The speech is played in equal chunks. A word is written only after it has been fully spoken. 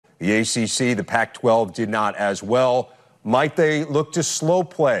The ACC, the Pac-12 did not as well. Might they look to slow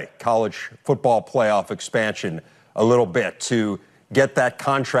play college football playoff expansion a little bit to get that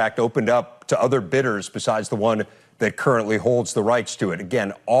contract opened up to other bidders besides the one that currently holds the rights to it?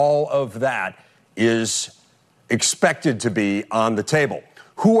 Again, all of that is expected to be on the table.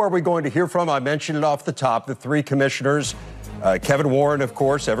 Who are we going to hear from? I mentioned it off the top, the three commissioners. Kevin Warren, of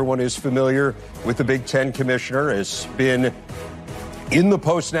course, everyone is familiar with the Big Ten commissioner, has been in the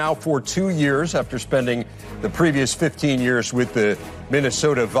post now for 2 years after spending the previous 15 years with the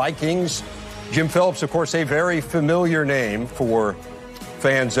Minnesota Vikings. Jim Phillips, of course, a very familiar name for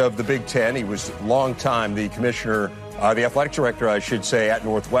fans of the Big Ten. He was a long time the commissioner, the athletic director, I should say, at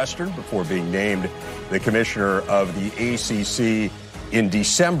Northwestern before being named the commissioner of the ACC in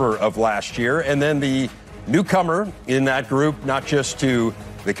December of last year. And then the newcomer in that group, not just to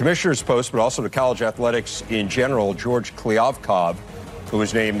the commissioner's post, but also to college athletics in general, George Kliavkoff, who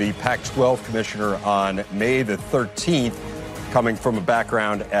was named the Pac-12 commissioner on May the 13th, coming from a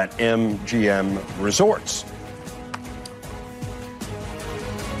background at MGM Resorts.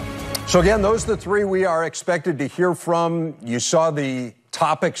 So again, those are the three we are expected to hear from. You saw the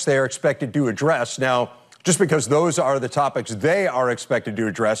topics they are expected to address. Now, just because those are the topics they are expected to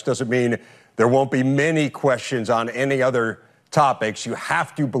address doesn't mean there won't be many questions on any other topics. You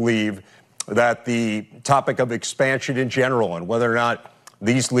have to believe that the topic of expansion in general and whether or not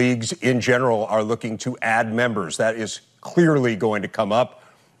these leagues in general are looking to add members, that is clearly going to come up.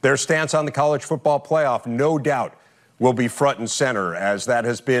 Their stance on the college football playoff, no doubt, will be front and center, as that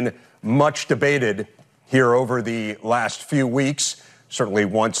has been much debated here over the last few weeks. Certainly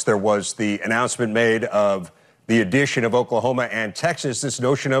once there was the announcement made of the addition of Oklahoma and Texas, this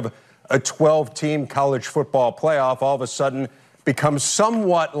notion of a 12-team college football playoff all of a sudden becomes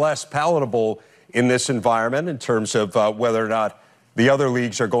somewhat less palatable in this environment in terms of whether or not the other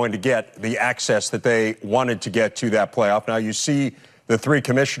leagues are going to get the access that they wanted to get to that playoff. Now you see the three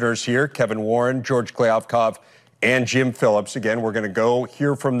commissioners here, Kevin Warren, George Kliavkoff, and Jim Phillips. Again, we're going to go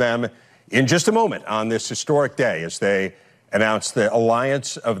hear from them in just a moment on this historic day as they announce the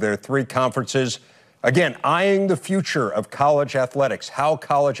alliance of their three conferences. Again, eyeing the future of college athletics, how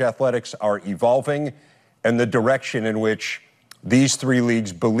college athletics are evolving, and the direction in which these three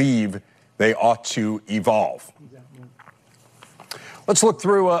leagues believe they ought to evolve. Let's look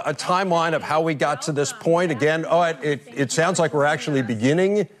through a timeline of how we got to this point. Again, it sounds like we're actually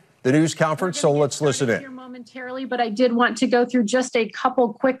beginning the news conference, so let's listen in. Here momentarily, but I did want to go through just a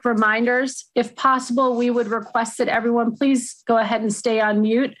couple quick reminders. If possible, we would request that everyone please go ahead and stay on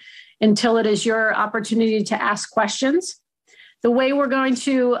mute until it is your opportunity to ask questions. The way we're going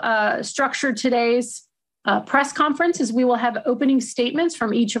to structure today's press conference is we will have opening statements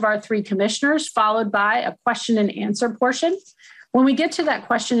from each of our three commissioners, followed by a question and answer portion. When we get to that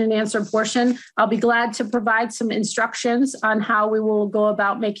question and answer portion, I'll be glad to provide some instructions on how we will go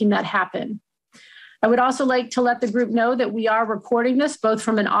about making that happen. I would also like to let the group know that we are recording this both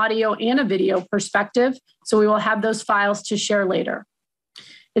from an audio and a video perspective, so we will have those files to share later.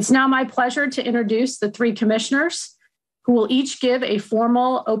 It's now my pleasure to introduce the three commissioners who will each give a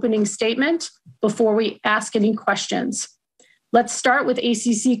formal opening statement before we ask any questions. Let's start with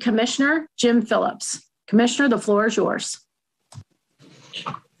ACC Commissioner Jim Phillips. Commissioner, the floor is yours.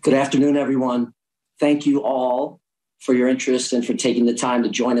 Good afternoon, everyone. Thank you all for your interest and for taking the time to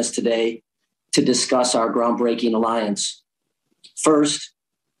join us today to discuss our groundbreaking alliance. First,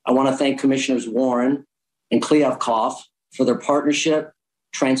 I want to thank Commissioners Warren and Kliavkoff for their partnership,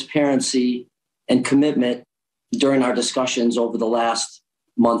 transparency, and commitment during our discussions over the last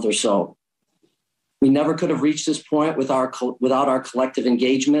month or so. We never could have reached this point without our collective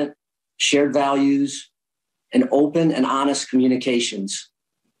engagement, shared values, and open and honest communications.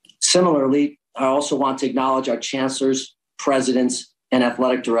 Similarly, I also want to acknowledge our chancellors, presidents, and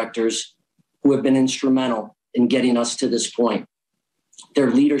athletic directors who have been instrumental in getting us to this point.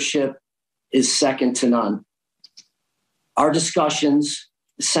 Their leadership is second to none. Our discussions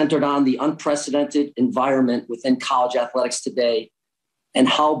centered on the unprecedented environment within college athletics today and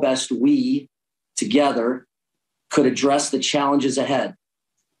how best we, together, could address the challenges ahead,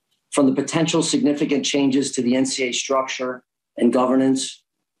 from the potential significant changes to the NCAA structure and governance,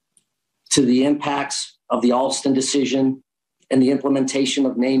 to the impacts of the Alston decision and the implementation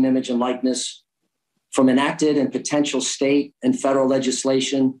of name, image, and likeness, from enacted and potential state and federal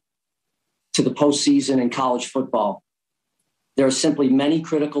legislation to the postseason in college football. There are simply many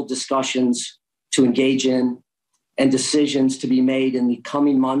critical discussions to engage in and decisions to be made in the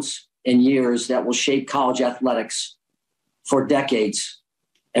coming months and years that will shape college athletics for decades.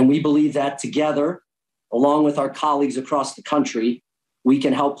 And we believe that together, along with our colleagues across the country, we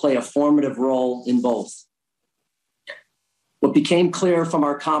can help play a formative role in both. What became clear from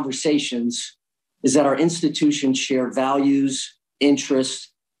our conversations is that our institutions share values,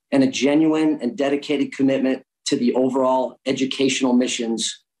 interests, and a genuine and dedicated commitment to the overall educational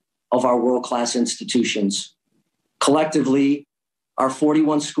missions of our world-class institutions. Collectively, our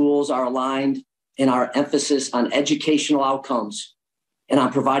 41 schools are aligned in our emphasis on educational outcomes and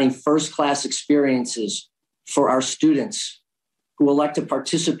on providing first-class experiences for our students who elect to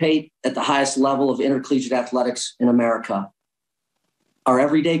participate at the highest level of intercollegiate athletics in America. Our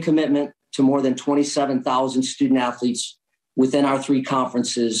everyday commitment to more than 27,000 student athletes within our three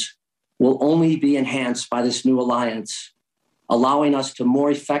conferences will only be enhanced by this new alliance, allowing us to more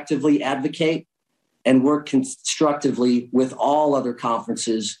effectively advocate and work constructively with all other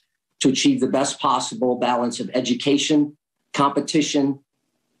conferences to achieve the best possible balance of education, competition,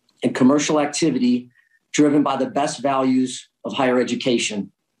 and commercial activity driven by the best values of higher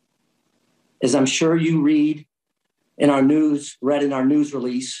education. As I'm sure you read in our news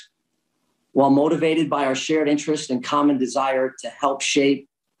release, while motivated by our shared interest and common desire to help shape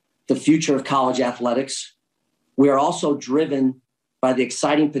the future of college athletics, we are also driven by the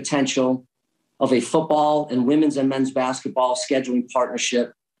exciting potential of a football and women's and men's basketball scheduling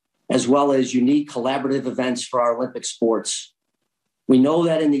partnership, as well as unique collaborative events for our Olympic sports. We know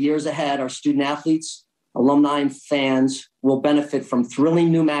that in the years ahead, our student athletes, alumni, and fans will benefit from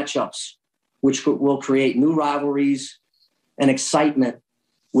thrilling new matchups, which will create new rivalries and excitement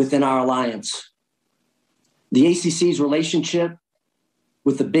within our alliance. The ACC's relationship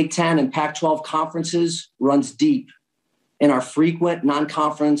with the Big Ten and Pac-12 conferences runs deep in our frequent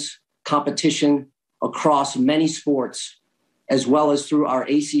non-conference competition across many sports, as well as through our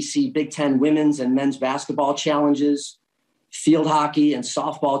ACC Big Ten women's and men's basketball challenges, field hockey and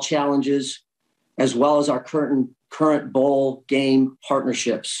softball challenges, as well as our current bowl game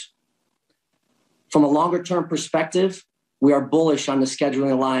partnerships. From a longer-term perspective, we are bullish on the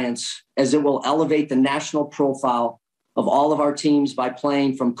scheduling alliance as it will elevate the national profile of all of our teams by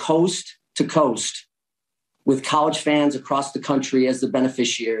playing from coast to coast with college fans across the country as the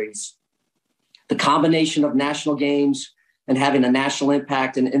beneficiaries. The combination of national games and having a national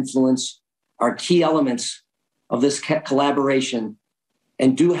impact and influence are key elements of this collaboration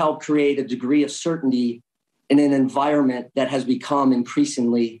and do help create a degree of certainty in an environment that has become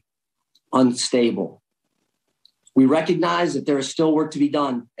increasingly unstable. We recognize that there is still work to be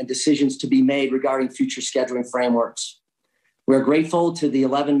done and decisions to be made regarding future scheduling frameworks. We are grateful to the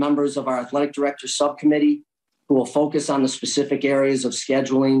 11 members of our athletic director subcommittee who will focus on the specific areas of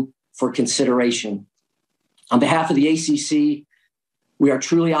scheduling for consideration. On behalf of the ACC, we are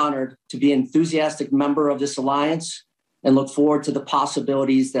truly honored to be an enthusiastic member of this alliance and look forward to the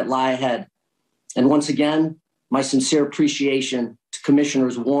possibilities that lie ahead. And once again, my sincere appreciation to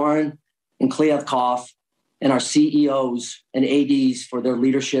Commissioners Warren and Kliavkoff and our CEOs and ADs for their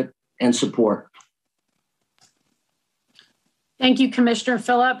leadership and support. Thank you, Commissioner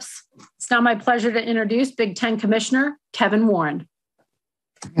Phillips. It's now my pleasure to introduce Big Ten Commissioner Kevin Warren.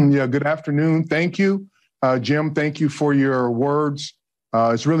 Yeah, good afternoon. Thank you. Jim, thank you for your words.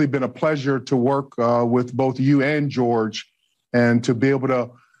 It's really been a pleasure to work with both you and George and to be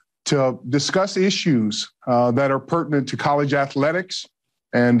able to discuss issues that are pertinent to college athletics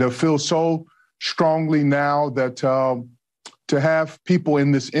and feel so strongly now that to have people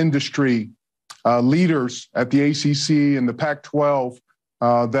in this industry, leaders at the ACC and the Pac-12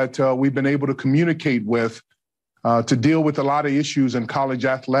 that we've been able to communicate with to deal with a lot of issues in college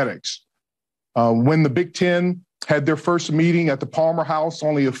athletics. When the Big Ten had their first meeting at the Palmer House,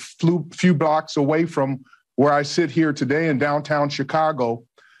 only a few blocks away from where I sit here today in downtown Chicago,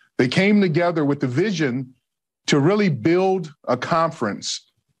 they came together with the vision to really build a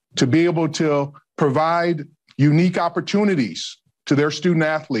conference, to be able to provide unique opportunities to their student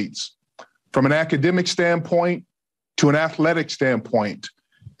athletes from an academic standpoint to an athletic standpoint,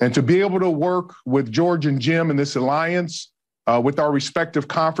 and to be able to work with George and Jim in this alliance with our respective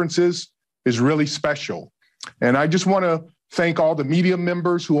conferences is really special. And I just want to thank all the media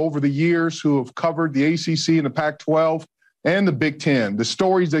members who over the years who have covered the ACC and the Pac-12 and the Big Ten, the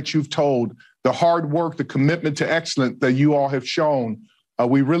stories that you've told, the hard work, the commitment to excellence that you all have shown.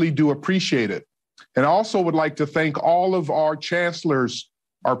 We really do appreciate it. And I also would like to thank all of our chancellors,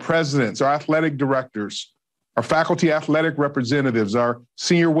 our presidents, our athletic directors, our faculty athletic representatives, our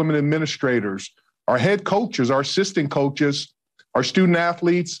senior women administrators, our head coaches, our assistant coaches, our student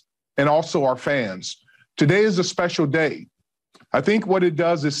athletes, and also our fans. Today is a special day. I think what it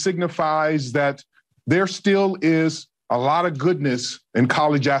does is signifies that there still is a lot of goodness in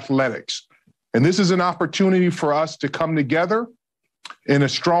college athletics. And this is an opportunity for us to come together in a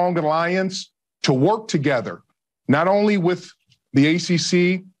strong alliance to work together, not only with the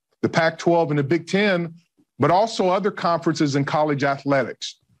ACC, the Pac-12, and the Big Ten, but also other conferences in college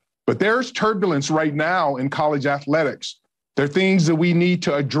athletics. But there's turbulence right now in college athletics. There are things that we need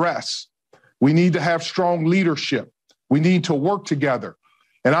to address. We need to have strong leadership. We need to work together.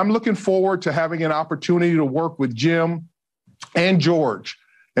 And I'm looking forward to having an opportunity to work with Jim and George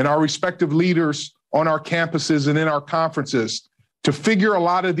and our respective leaders on our campuses and in our conferences to figure a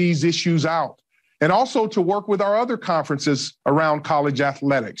lot of these issues out, and also to work with our other conferences around college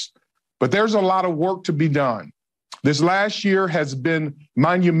athletics. But there's a lot of work to be done. This last year has been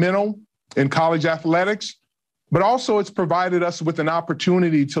monumental in college athletics, but also it's provided us with an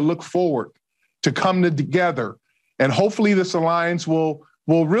opportunity to look forward, to come together, and hopefully this alliance will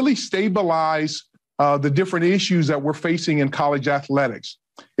really stabilize the different issues that we're facing in college athletics.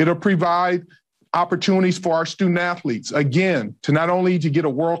 It'll provide opportunities for our student athletes, again, to not only to get a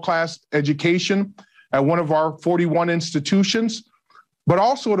world-class education at one of our 41 institutions, but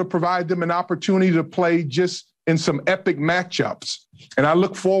also to provide them an opportunity to play just in some epic matchups. And I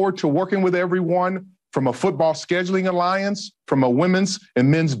look forward to working with everyone from a football scheduling alliance, from a women's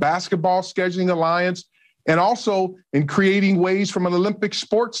and men's basketball scheduling alliance, and also in creating ways from an Olympic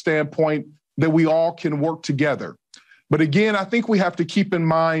sports standpoint that we all can work together. But again, I think we have to keep in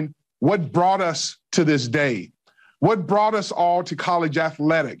mind what brought us to this day, what brought us all to college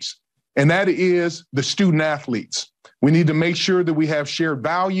athletics, and that is the student athletes. We need to make sure that we have shared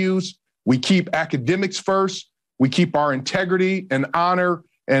values, we keep academics first, we keep our integrity and honor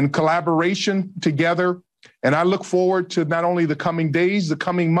and collaboration together. And I look forward to not only the coming days, the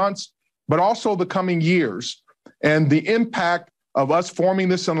coming months, but also the coming years, and the impact of us forming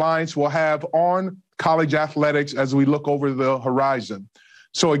this alliance will have on college athletics as we look over the horizon.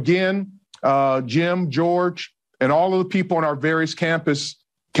 So again, Jim, George, and all of the people on our various campuses,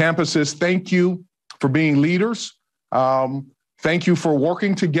 thank you for being leaders. Thank you for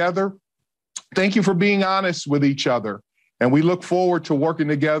working together. Thank you for being honest with each other. And we look forward to working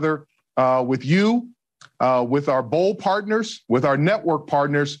together with you, with our bowl partners, with our network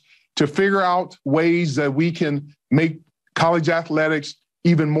partners, to figure out ways that we can make college athletics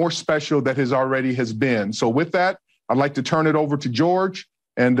even more special than it already has been. So with that, I'd like to turn it over to George.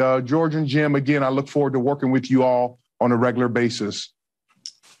 And George and Jim, again, I look forward to working with you all on a regular basis.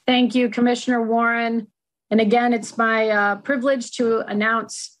 Thank you, Commissioner Warren. And again, it's my privilege to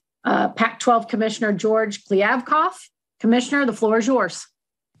announce Pac-12 Commissioner George Kliavkoff. Commissioner, the floor is yours.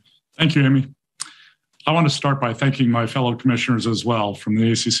 Thank you, Amy. I want to start by thanking my fellow commissioners as well from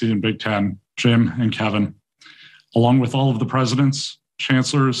the ACC and Big Ten, Jim and Kevin, along with all of the presidents,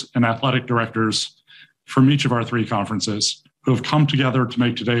 chancellors, and athletic directors from each of our three conferences who have come together to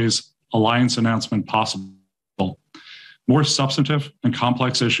make today's alliance announcement possible. More substantive and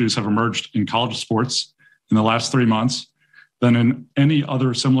complex issues have emerged in college sports in the last 3 months than in any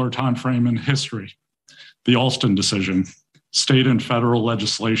other similar time frame in history. The Alston decision, state and federal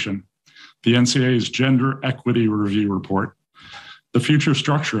legislation, the NCAA's Gender Equity Review Report, the future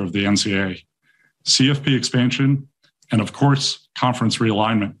structure of the NCAA, CFP expansion, and of course, conference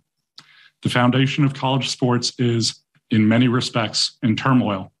realignment. The foundation of college sports is, in many respects, in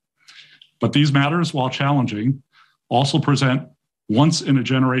turmoil. But these matters, while challenging, also present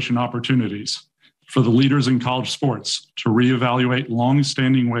once-in-a-generation opportunities for the leaders in college sports to reevaluate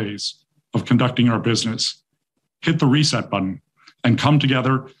long-standing ways of conducting our business, hit the reset button, and come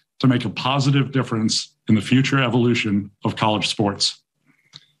together to make a positive difference in the future evolution of college sports.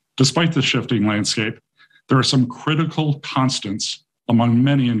 Despite the shifting landscape, there are some critical constants among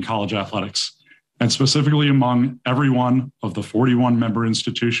many in college athletics, and specifically among every one of the 41 member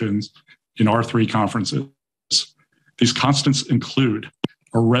institutions in our three conferences. These constants include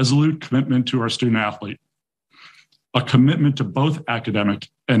a resolute commitment to our student athlete, a commitment to both academic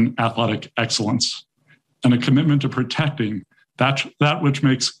and athletic excellence, and a commitment to protecting that which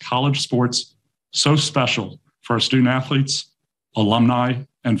makes college sports so special for our student athletes, alumni,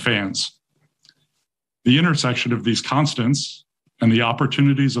 and fans. The intersection of these constants and the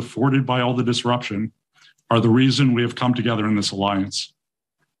opportunities afforded by all the disruption are the reason we have come together in this alliance.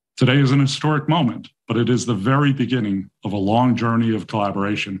 Today is an historic moment, but it is the very beginning of a long journey of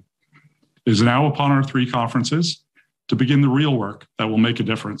collaboration. It is now upon our three conferences to begin the real work that will make a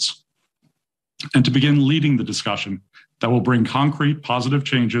difference, and to begin leading the discussion that will bring concrete positive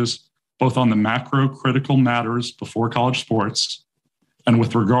changes both on the macro critical matters before college sports and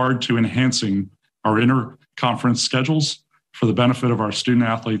with regard to enhancing our inter-conference schedules for the benefit of our student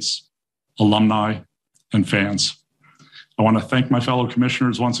athletes, alumni, and fans. I want to thank my fellow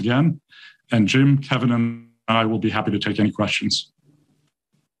commissioners once again, and Jim, Kevin, and I will be happy to take any questions.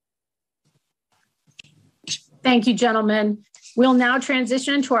 Thank you, gentlemen. We'll now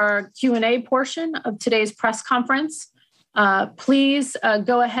transition to our Q&A portion of today's press conference. Please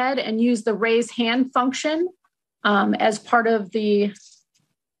go ahead and use the raise hand function as part of the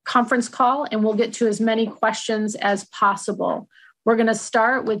conference call, and we'll get to as many questions as possible. We're going to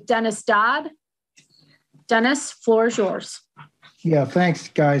start with Dennis Dodd. Dennis, floor is yours. Yeah, thanks,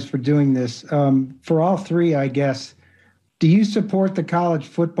 guys, for doing this. For all three, I guess, do you support the college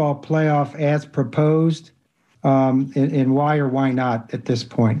football playoff as proposed, and why or why not at this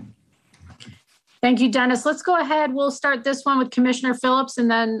point? Thank you, Dennis. Let's go ahead. We'll start this one with Commissioner Phillips, and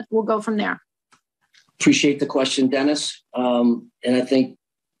then we'll go from there. Appreciate the question, Dennis. And I think,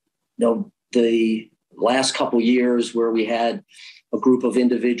 the last couple of years where we had a group of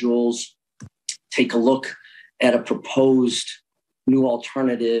individuals take a look at a proposed new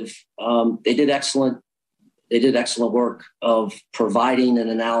alternative, they did excellent work of providing an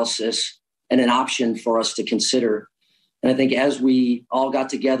analysis and an option for us to consider. And I think as we all got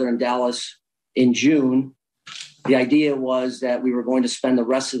together in Dallas in June, the idea was that we were going to spend the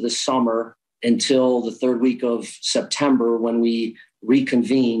rest of the summer until the third week of September when we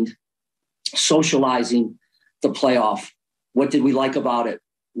reconvened, socializing the playoff. What did we like about it?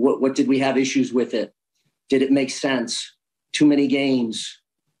 What did we have issues with it? Did it make sense? Too many games?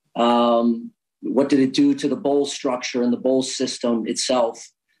 What did it do to the bowl structure and the bowl system itself?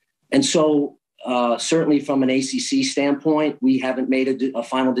 And so certainly from an ACC standpoint, we haven't made a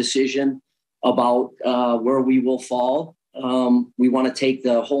final decision about where we will fall. We want to take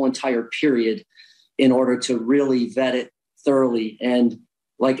the whole entire period in order to really vet it thoroughly. And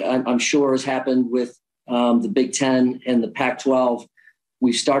like I'm sure has happened with the Big Ten and the Pac-12,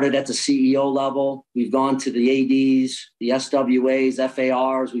 we've started at the CEO level. We've gone to the ADs, the SWAs,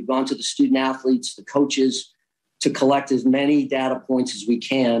 FARs. We've gone to the student athletes, the coaches, to collect as many data points as we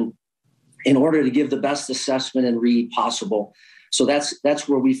can in order to give the best assessment and read possible. So that's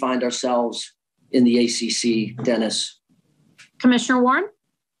where we find ourselves in the ACC, Dennis. Commissioner Warren?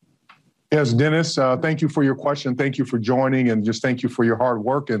 Yes, Dennis, thank you for your question. Thank you for joining, and just thank you for your hard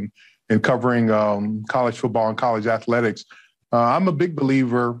work in covering college football and college athletics. I'm a big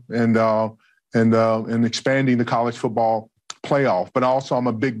believer in expanding the college football playoff, but also I'm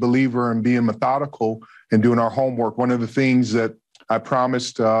a big believer in being methodical and doing our homework. One of the things that I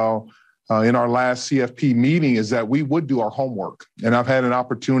promised in our last CFP meeting is that we would do our homework. And I've had an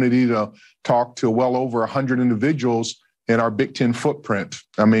opportunity to talk to well over 100 individuals in our Big Ten footprint.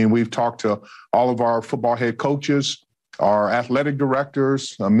 I mean, we've talked to all of our football head coaches, our athletic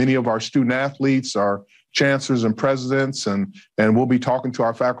directors, many of our student athletes, our chancellors and presidents, and we'll be talking to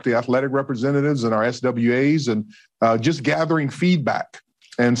our faculty athletic representatives and our SWAs and just gathering feedback.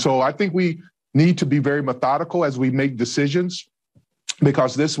 And so I think we need to be very methodical as we make decisions,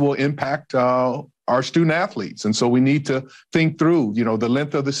 because this will impact our student athletes. And so we need to think through, the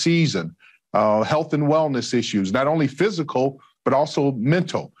length of the season, health and wellness issues, not only physical, but also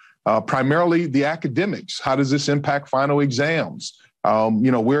mental, primarily the academics. How does this impact final exams?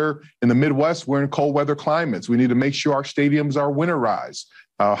 We're in the Midwest, we're in cold weather climates. We need to make sure our stadiums are winterized.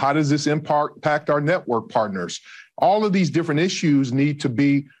 How does this impact our network partners? All of these different issues need to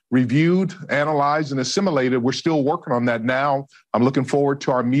be reviewed, analyzed, and assimilated. We're still working on that now. I'm looking forward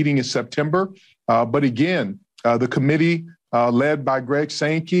to our meeting in September. But again, the committee led by Greg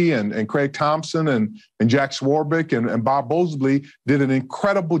Sankey and Craig Thompson and Jack Swarbrick and Bob Bosley did an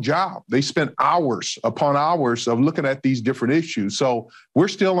incredible job. They spent hours upon hours of looking at these different issues. So we're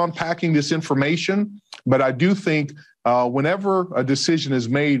still unpacking this information, but I do think whenever a decision is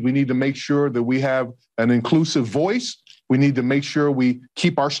made, we need to make sure that we have an inclusive voice. We need to make sure we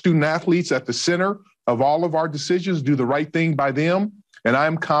keep our student athletes at the center of all of our decisions, do the right thing by them. And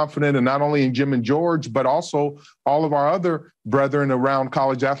I'm confident, and not only in Jim and George, but also all of our other brethren around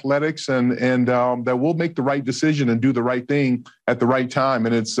college athletics, and that we'll make the right decision and do the right thing at the right time.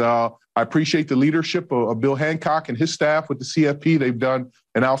 And it's I appreciate the leadership of Bill Hancock and his staff with the CFP. They've done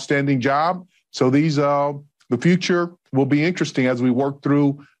an outstanding job. So the future will be interesting as we work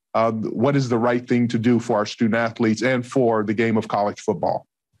through what is the right thing to do for our student athletes and for the game of college football.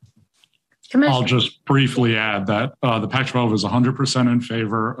 I'll just briefly add that the Pac-12 is 100% in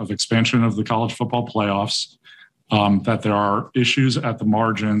favor of expansion of the college football playoffs, that there are issues at the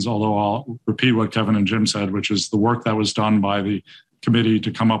margins, although I'll repeat what Kevin and Jim said, which is the work that was done by the committee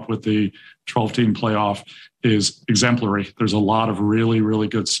to come up with the 12-team playoff is exemplary. There's a lot of really, really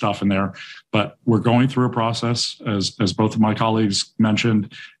good stuff in there, but we're going through a process, as both of my colleagues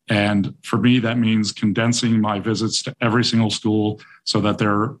mentioned. And for me, that means condensing my visits to every single school so that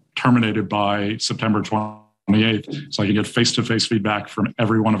they're terminated by September 28th, so I can get face-to-face feedback from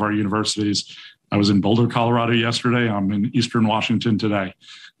every one of our universities. I was in Boulder, Colorado yesterday. I'm in Eastern Washington today.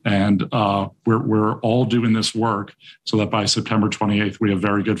 And we're all doing this work so that by September 28th, we have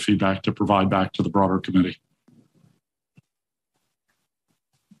very good feedback to provide back to the broader committee.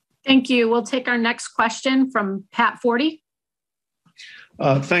 Thank you. We'll take our next question from Pat Forty.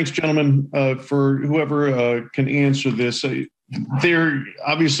 Thanks, gentlemen, for whoever can answer this. There are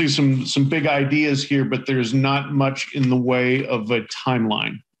obviously some big ideas here, but there's not much in the way of a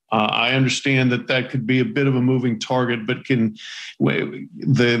timeline. I understand that could be a bit of a moving target, but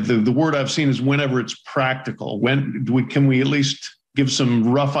the word I've seen is whenever it's practical. Can we at least give some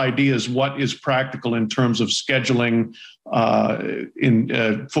rough ideas what is practical in terms of scheduling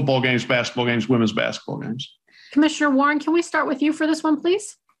in football games, basketball games, women's basketball games? Commissioner Warren, can we start with you for this one,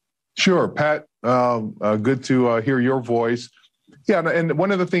 please? Sure, Pat. Good to hear your voice. Yeah, and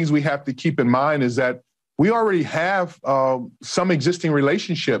one of the things we have to keep in mind is that we already have some existing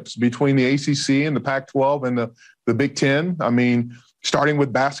relationships between the ACC and the Pac-12 and the Big Ten. I mean, starting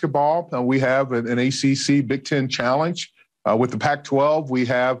with basketball, we have an ACC Big Ten Challenge. With the Pac-12, we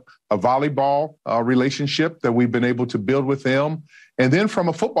have a volleyball relationship that we've been able to build with them. And then from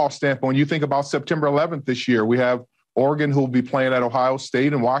a football standpoint, you think about September 11th this year, we have Oregon, who will be playing at Ohio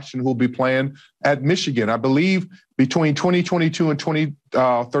State, and Washington, who will be playing at Michigan. I believe between 2022 and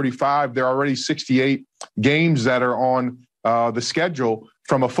 2035, there are already 68 games that are on the schedule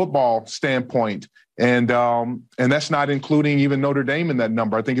from a football standpoint. And that's not including even Notre Dame in that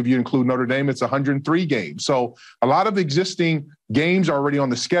number. I think if you include Notre Dame, it's 103 games. So a lot of existing games are already on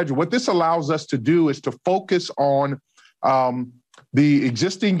the schedule. What this allows us to do is to focus on the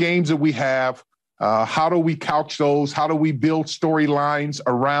existing games that we have. How do we couch those? How do we build storylines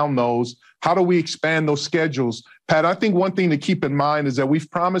around those? How do we expand those schedules? Pat, I think one thing to keep in mind is that we've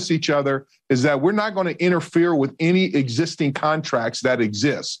promised each other is that we're not going to interfere with any existing contracts that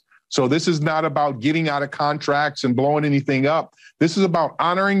exist. So this is not about getting out of contracts and blowing anything up. This is about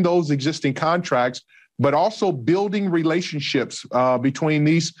honoring those existing contracts, but also building relationships between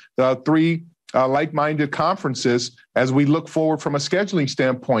these three like-minded conferences as we look forward from a scheduling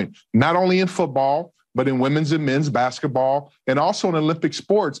standpoint, not only in football, but in women's and men's basketball, and also in Olympic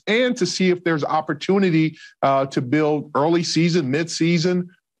sports, and to see if there's opportunity to build early season, mid-season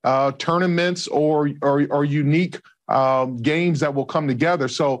tournaments or unique games that will come together.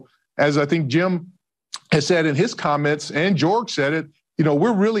 So as I think Jim has said in his comments, and George said it,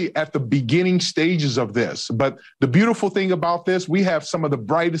 we're really at the beginning stages of this. But the beautiful thing about this, we have some of the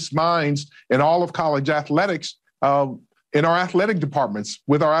brightest minds in all of college athletics in our athletic departments,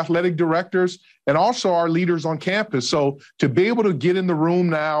 with our athletic directors and also our leaders on campus. So to be able to get in the room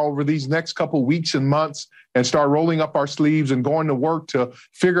now over these next couple of weeks and months and start rolling up our sleeves and going to work to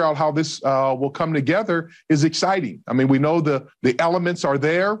figure out how this will come together is exciting. I mean, we know the elements are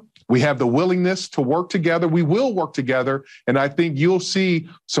there. We have the willingness to work together. We will work together. And I think you'll see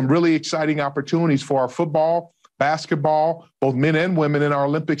some really exciting opportunities for our football, basketball, both men and women, and our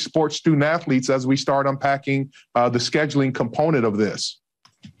Olympic sports student athletes as we start unpacking the scheduling component of this.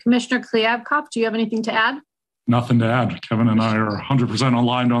 Commissioner Kliavkoff, do you have anything to add? Nothing to add. Kevin and I are 100%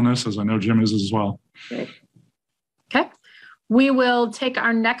 aligned on this, as I know Jim is as well. Great. Okay. We will take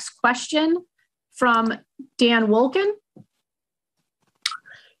our next question from Dan Wolken.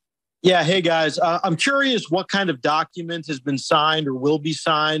 Yeah, hey guys, I'm curious what kind of document has been signed or will be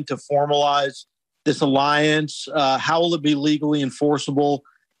signed to formalize this alliance? How will it be legally enforceable?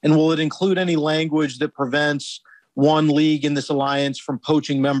 And will it include any language that prevents one league in this alliance from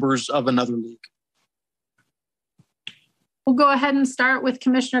poaching members of another league? We'll go ahead and start with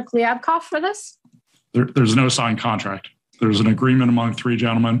Commissioner Kliavkoff for this. There's no signed contract. There's an agreement among three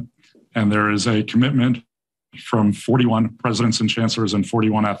gentlemen, and there is a commitment from 41 presidents and chancellors and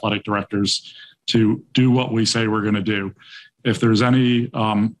 41 athletic directors to do what we say we're going to do. If there's any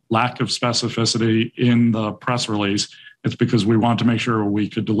lack of specificity in the press release, it's because we want to make sure we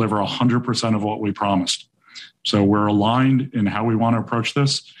could deliver 100% of what we promised. So we're aligned in how we want to approach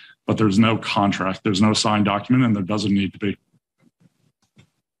this, but there's no contract, there's no signed document, and there doesn't need to be.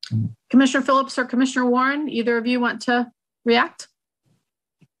 Commissioner Phillips or Commissioner Warren, either of you want to react?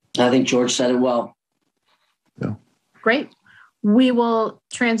 I think George said it well. Yeah. Great. We will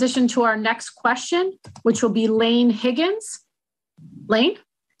transition to our next question, which will be Lane Higgins. Lane?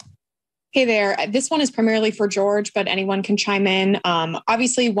 Hey there. This one is primarily for George, but anyone can chime in.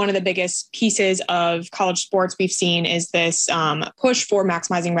 Obviously, one of the biggest pieces of college sports we've seen is this push for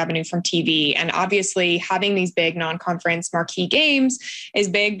maximizing revenue from TV. And obviously, having these big non-conference marquee games is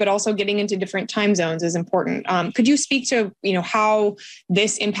big, but also getting into different time zones is important. Could you speak to how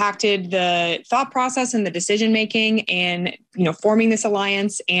this impacted the thought process and the decision making in forming this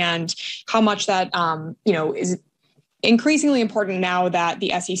alliance, and how much that is increasingly important now that the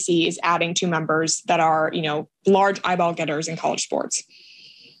SEC is adding 2 members that are, large eyeball getters in college sports?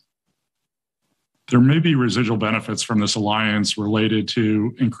 There may be residual benefits from this alliance related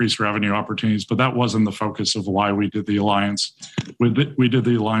to increased revenue opportunities, but that wasn't the focus of why we did the alliance. We did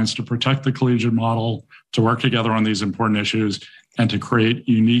the alliance to protect the collegiate model, to work together on these important issues, and to create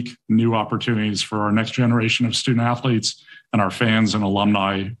unique new opportunities for our next generation of student athletes and our fans and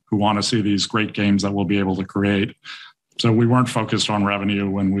alumni who want to see these great games that we'll be able to create. So we weren't focused on revenue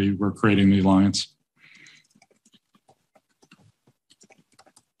when we were creating the alliance.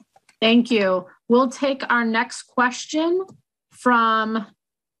 Thank you. We'll take our next question from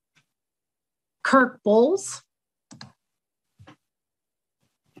Kirk Bowles.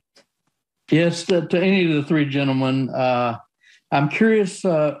 Yes, to any of the 3 gentlemen, I'm curious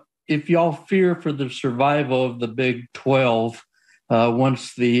if y'all fear for the survival of the Big 12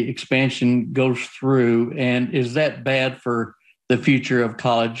 once the expansion goes through, and is that bad for the future of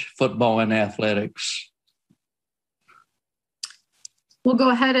college football and athletics? We'll go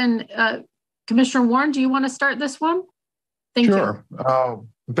ahead and Commissioner Warren, do you want to start this one? Thank you. Sure.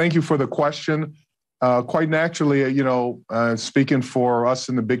 Thank you for the question. Quite naturally, speaking for us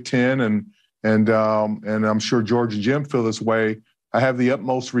in the Big Ten, and I'm sure George and Jim feel this way, I have the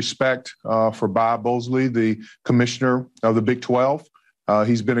utmost respect for Bob Mosley, the commissioner of the Big 12.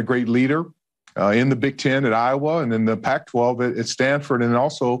 He's been a great leader in the Big Ten at Iowa and in the Pac-12 at Stanford, and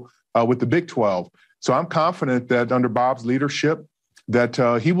also with the Big 12. So I'm confident that under Bob's leadership, that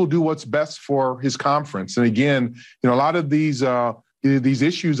he will do what's best for his conference. And again, a lot of these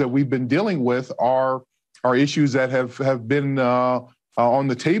issues that we've been dealing with are issues that have been on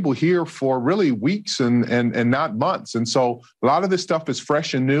the table here for really weeks and not months. And so a lot of this stuff is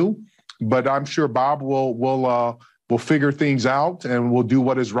fresh and new, but I'm sure Bob will figure things out and will do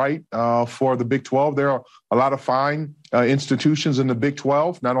what is right for the Big 12. There are a lot of fine institutions in the Big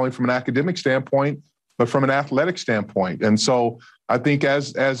 12, not only from an academic standpoint, but from an athletic standpoint. And so I think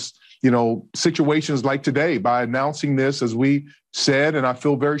as situations like today, by announcing this, as we said, and I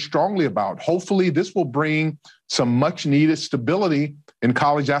feel very strongly about, hopefully this will bring some much needed stability in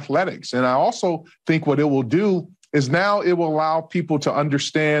college athletics. And I also think what it will do is now it will allow people to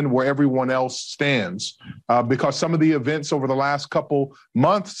understand where everyone else stands, because some of the events over the last couple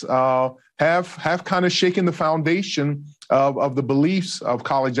months have kind of shaken the foundation of the beliefs of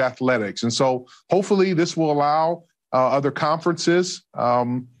college athletics. And so hopefully this will allow other conferences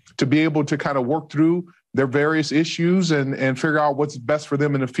to be able to kind of work through their various issues and figure out what's best for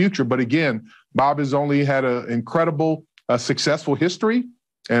them in the future. But again, Bob has only had an incredible, successful history,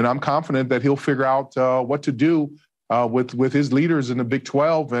 and I'm confident that he'll figure out what to do with his leaders in the Big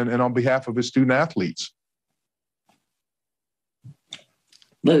 12 and on behalf of his student athletes.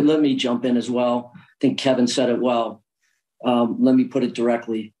 Let me jump in as well. I think Kevin said it well. Let me put it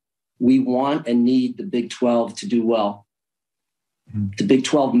directly. We want and need the Big 12 to do well. The Big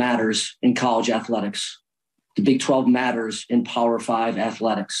 12 matters in college athletics. The Big 12 matters in Power 5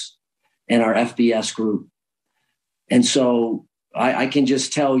 athletics and our FBS group. And so I can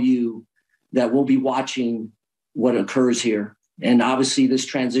just tell you that we'll be watching what occurs here. And obviously this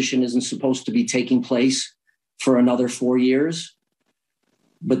transition isn't supposed to be taking place for another 4 years.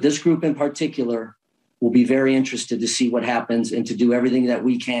 But this group in particular will be very interested to see what happens and to do everything that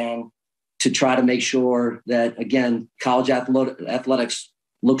we can to try to make sure that, again, college athletics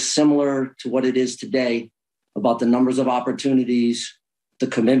looks similar to what it is today, about the numbers of opportunities, the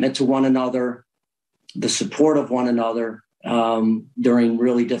commitment to one another, the support of one another during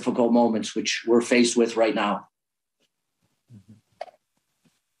really difficult moments, which we're faced with right now.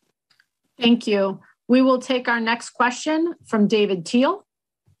 Thank you. We will take our next question from David Teal.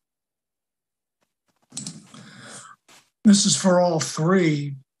 This is for all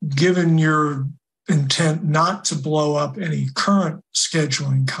 3. Given your intent not to blow up any current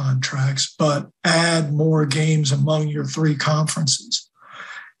scheduling contracts, but add more games among your 3 conferences,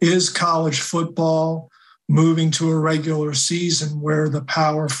 is college football moving to a regular season where the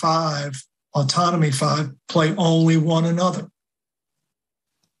Power 5, Autonomy 5, play only one another?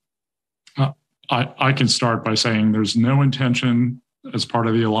 I can start by saying there's no intention as part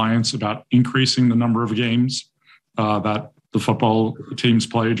of the alliance about increasing the number of games that the football teams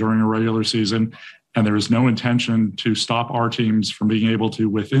play during a regular season. And there is no intention to stop our teams from being able to,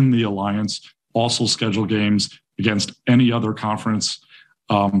 within the alliance, also schedule games against any other conference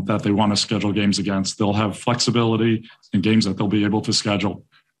that they want to schedule games against. They'll have flexibility in games that they'll be able to schedule.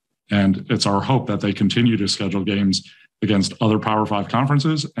 And it's our hope that they continue to schedule games against other Power 5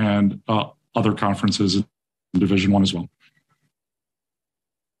 conferences and other conferences in Division I as well.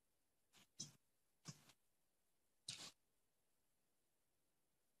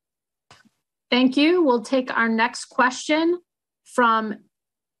 Thank you. We'll take our next question from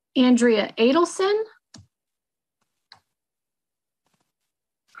Andrea Adelson.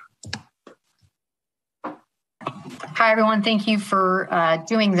 Hi, everyone. Thank you for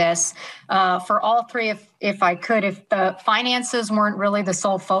doing this. For all three, if I could, if the finances weren't really the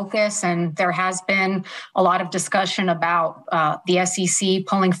sole focus, and there has been a lot of discussion about the SEC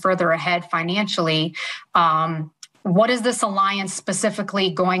pulling further ahead financially, what is this alliance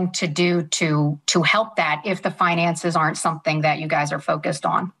specifically going to do to help that if the finances aren't something that you guys are focused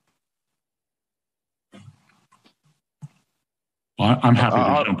on? Well, I'm happy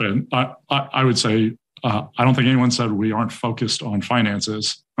to jump in. I would say I don't think anyone said we aren't focused on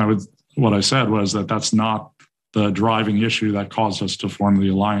finances. What I said was that that's not the driving issue that caused us to form the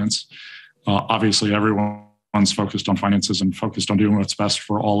alliance. Obviously, everyone's focused on finances and focused on doing what's best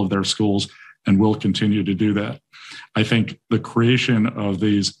for all of their schools, and will continue to do that. I think the creation of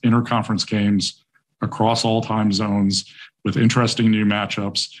these interconference games across all time zones with interesting new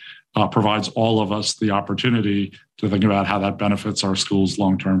matchups provides all of us the opportunity to think about how that benefits our schools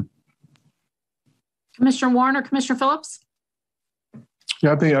long term. Commissioner Warren or Commissioner Phillips?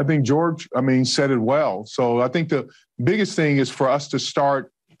 Yeah, I think George, said it well. So I think the biggest thing is for us to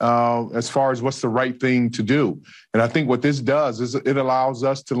start as far as what's the right thing to do. And I think what this does is it allows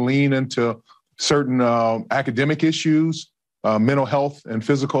us to lean into certain academic issues, mental health and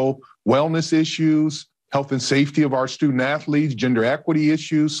physical wellness issues, health and safety of our student athletes, gender equity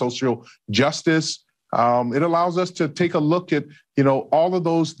issues, social justice. It allows us to take a look at, all of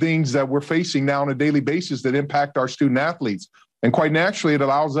those things that we're facing now on a daily basis that impact our student athletes. And quite naturally, it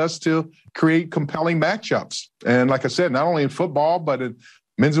allows us to create compelling matchups. And like I said, not only in football, but in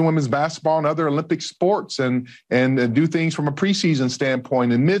men's and women's basketball and other Olympic sports, and do things from a preseason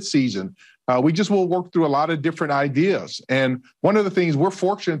standpoint and midseason. We just will work through a lot of different ideas. And one of the things we're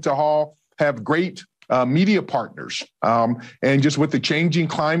fortunate to have great media partners. And just with the changing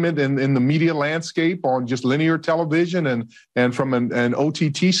climate and in the media landscape on just linear television and from an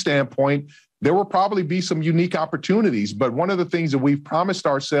OTT standpoint, there will probably be some unique opportunities. But one of the things that we've promised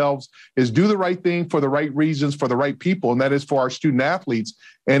ourselves is do the right thing for the right reasons, for the right people, and that is for our student athletes.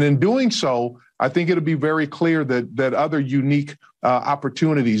 And in doing so, I think it'll be very clear that other unique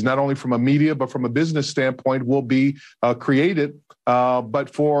opportunities, not only from a media, but from a business standpoint, will be created,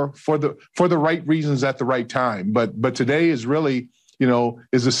 but for the right reasons at the right time. But today is really,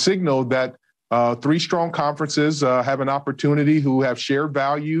 is a signal that three strong conferences have an opportunity who have shared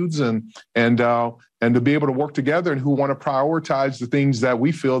values and to be able to work together and who want to prioritize the things that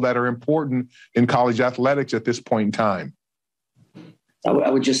we feel that are important in college athletics at this point in time.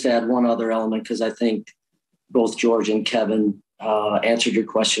 I would just add one other element, because I think both George and Kevin answered your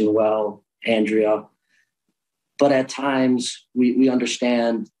question well, Andrea. But at times we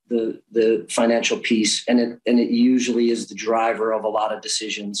understand the financial piece, and it usually is the driver of a lot of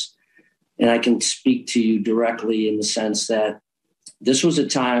decisions. And I can speak to you directly in the sense that this was a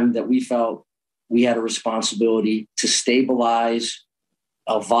time that we felt we had a responsibility to stabilize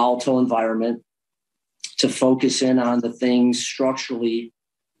a volatile environment, to focus in on the things structurally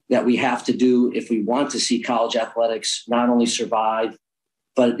that we have to do if we want to see college athletics not only survive,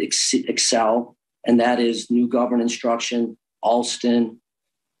 but excel. And that is new government instruction, Alston,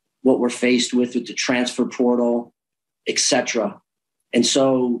 what we're faced with the transfer portal, et cetera. And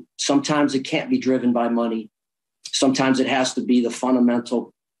so sometimes it can't be driven by money. Sometimes it has to be the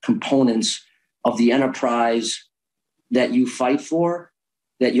fundamental components of the enterprise that you fight for,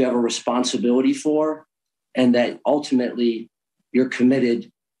 that you have a responsibility for, and that ultimately you're committed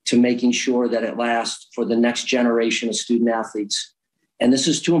to making sure that it lasts for the next generation of student athletes. And this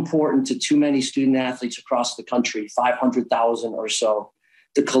is too important to too many student athletes across the country, 500,000 or so.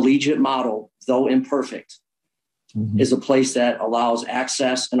 The collegiate model, though imperfect, is a place that allows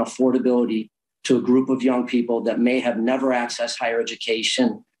access and affordability to a group of young people that may have never accessed higher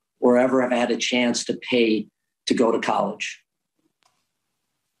education or ever have had a chance to pay to go to college.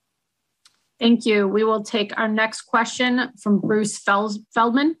 Thank you. We will take our next question from Bruce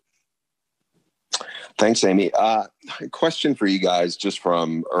Feldman. Thanks, Amy. Question for you guys just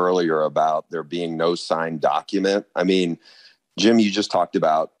from earlier about there being no signed document. I mean, Jim, you just talked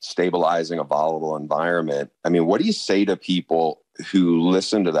about stabilizing a volatile environment. I mean, what do you say to people who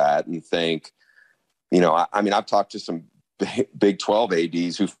listen to that and think, I mean, I've talked to some Big 12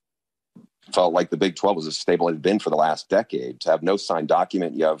 ADs who felt like the Big 12 was as stable as it's been for the last decade. To have no signed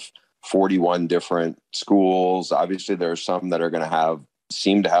document, you have 41 different schools. Obviously, there are some that are going to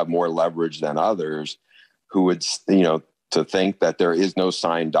seem to have more leverage than others, who would, to think that there is no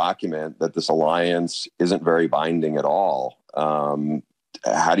signed document, that this alliance isn't very binding at all.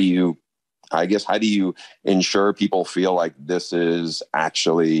 How do you ensure people feel like this is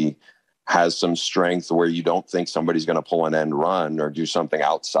actually has some strength where you don't think somebody's going to pull an end run or do something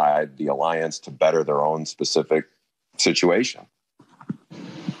outside the alliance to better their own specific situation?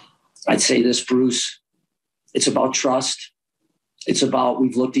 I'd say this, Bruce. It's about trust. It's about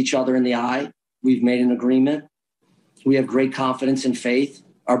we've looked each other in the eye. We've made an agreement. We have great confidence and faith.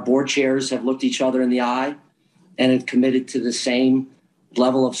 Our board chairs have looked each other in the eye and have committed to the same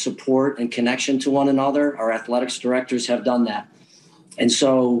level of support and connection to one another. Our athletics directors have done that. And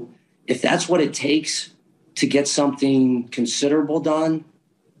so if that's what it takes to get something considerable done,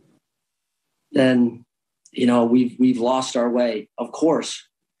 then, we've lost our way. Of course,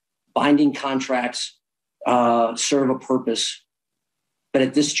 binding contracts serve a purpose. But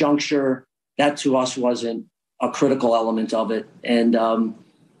at this juncture, that to us wasn't a critical element of it. And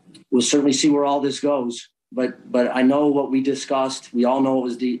we'll certainly see where all this goes. But I know what we discussed. We all know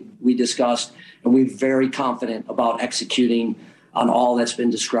what we discussed. And we're very confident about executing on all that's been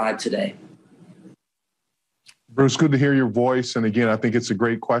described today. Bruce, good to hear your voice. And again, I think it's a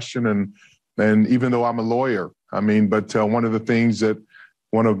great question. And even though I'm a lawyer, but one of the things that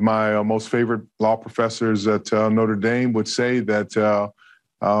one of my most favorite law professors at Notre Dame would say that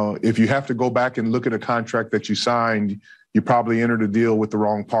if you have to go back and look at a contract that you signed, you probably entered a deal with the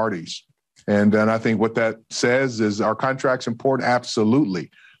wrong parties. And I think what that says is, are contracts important? Absolutely.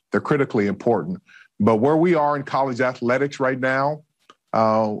 They're critically important. But where we are in college athletics right now,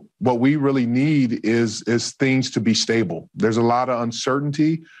 what we really need is things to be stable. There's a lot of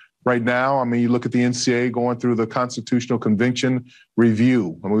uncertainty right now. You look at the NCAA going through the Constitutional Convention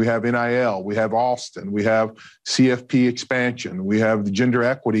review. We have NIL, we have Austin, we have CFP expansion, we have the gender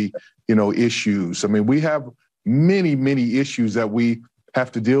equity, issues. We have many, many issues that we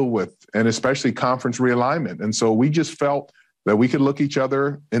have to deal with, and especially conference realignment. And so we just felt that we could look each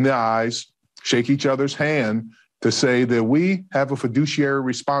other in the eyes, shake each other's hand to say that we have a fiduciary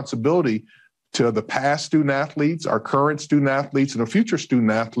responsibility to the past student athletes, our current student athletes, and the future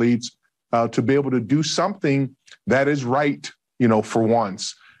student athletes to be able to do something that is right, for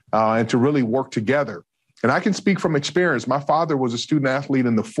once, and to really work together. And I can speak from experience. My father was a student athlete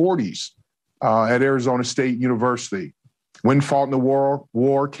in the 40s at Arizona State University. When fought in the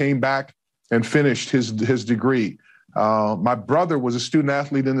war, came back and finished his degree. My brother was a student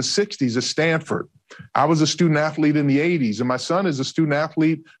athlete in the 60s at Stanford. I was a student athlete in the 80s, and my son is a student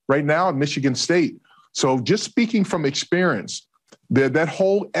athlete right now at Michigan State. So just speaking from experience, that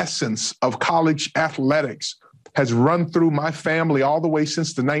whole essence of college athletics has run through my family all the way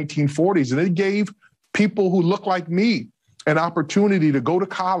since the 1940s. And it gave people who look like me an opportunity to go to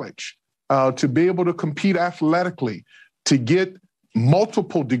college, to be able to compete athletically, to get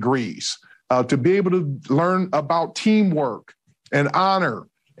multiple degrees, to be able to learn about teamwork and honor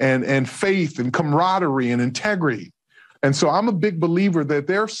and faith and camaraderie and integrity. And so I'm a big believer that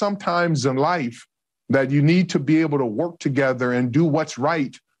there are some times in life that you need to be able to work together and do what's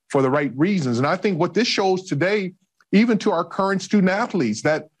right for the right reasons. And I think what this shows today, even to our current student athletes,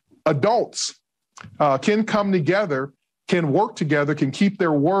 that adults can come together, can work together, can keep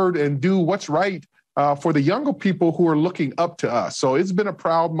their word and do what's right for the younger people who are looking up to us. So it's been a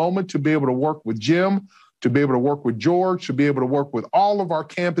proud moment to be able to work with Jim, to be able to work with George, to be able to work with all of our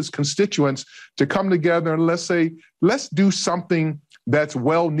campus constituents to come together and let's do something that's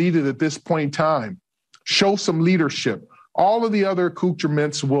well needed at this point in time. Show some leadership. All of the other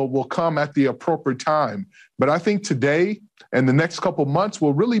accoutrements will come at the appropriate time. But I think today and the next couple of months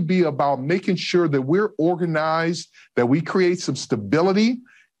will really be about making sure that we're organized, that we create some stability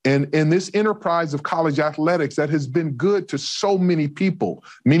in this enterprise of college athletics that has been good to so many people.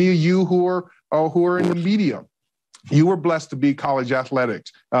 Many of you who are in the media, you were blessed to be college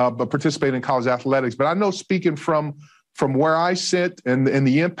athletics, but participate in college athletics. But I know, speaking from where I sit and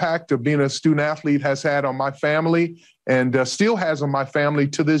the impact of being a student athlete has had on my family and still has on my family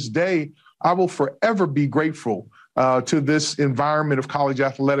to this day, I will forever be grateful to this environment of college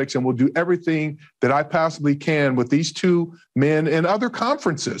athletics, and will do everything that I possibly can with these two men and other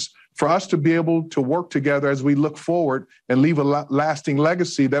conferences for us to be able to work together as we look forward and leave a lasting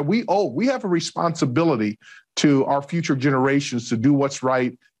legacy that we owe. We have a responsibility to our future generations to do what's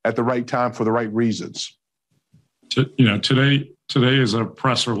right at the right time for the right reasons. Today is a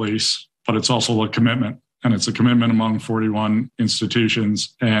press release, but it's also a commitment, and it's a commitment among 41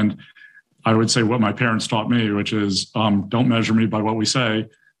 institutions. And I would say what my parents taught me, which is don't measure me by what we say,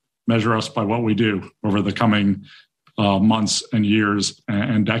 measure us by what we do over the coming months and years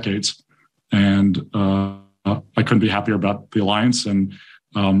and decades. And I couldn't be happier about the alliance. And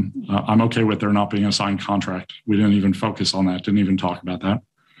I'm okay with there not being a signed contract. We didn't even focus on that, didn't even talk about that.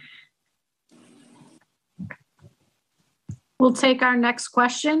 We'll take our next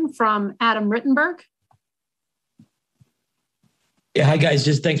question from Adam Rittenberg. Yeah, hi guys,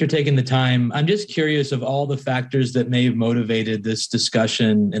 just thanks for taking the time. I'm just curious, of all the factors that may have motivated this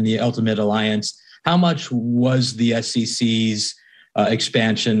discussion and the ultimate alliance, how much was the SEC's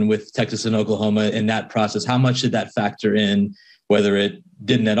expansion with Texas and Oklahoma in that process? How much did that factor in, whether it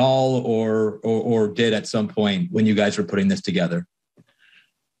didn't at all or did at some point when you guys were putting this together?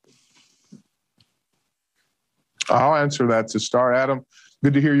 I'll answer that to start. Adam,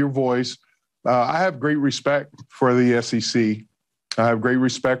 good to hear your voice. I have great respect for the SEC. I have great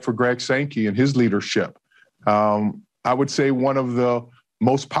respect for Greg Sankey and his leadership. I would say one of the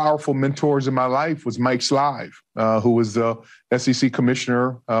most powerful mentors in my life was Mike Slive, who was the SEC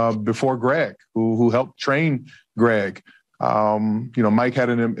commissioner before Greg, who helped train Greg. Mike had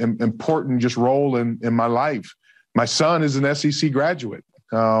an important just role in my life. My son is an SEC graduate.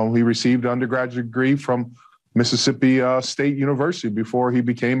 He received an undergraduate degree from Mississippi State University before he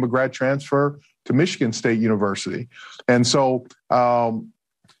became a grad transfer to Michigan State University. And so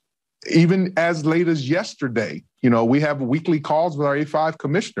even as late as yesterday, we have weekly calls with our A5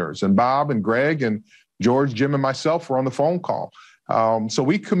 commissioners, and Bob and Greg and George, Jim, and myself were on the phone call. So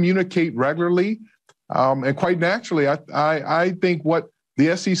we communicate regularly. And quite naturally, I think what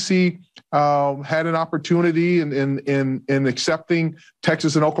the SEC had an opportunity in accepting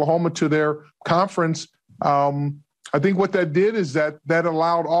Texas and Oklahoma to their conference. I think what that did is that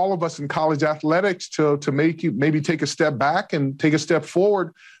allowed all of us in college athletics to maybe take a step back and take a step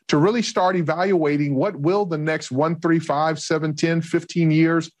forward to really start evaluating what will the next 1, 3, 5, 7, 10, 15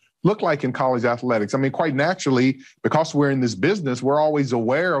 years look like in college athletics. I mean, quite naturally, because we're in this business, we're always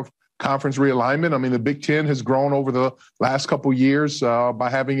aware of conference realignment. I mean, the Big Ten has grown over the last couple of years by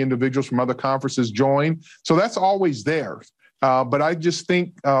having individuals from other conferences join. So that's always there. But I just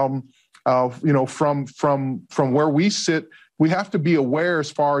think, from where we sit, we have to be aware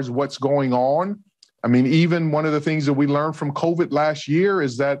as far as what's going on. I mean, even one of the things that we learned from COVID last year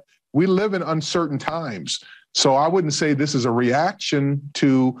is that we live in uncertain times. So I wouldn't say this is a reaction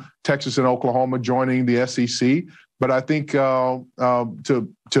to Texas and Oklahoma joining the SEC, but I think to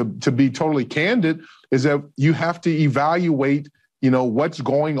be totally candid is that you have to evaluate, what's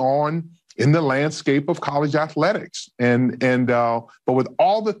going on in the landscape of college athletics. But with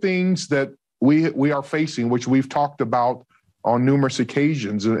all the things that we are facing, which we've talked about on numerous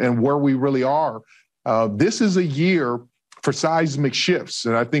occasions and where we really are, this is a year for seismic shifts.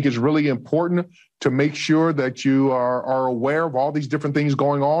 And I think it's really important to make sure that you are aware of all these different things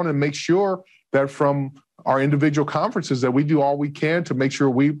going on and make sure that from our individual conferences that we do all we can to make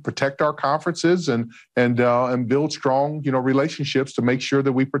sure we protect our conferences and build strong, relationships to make sure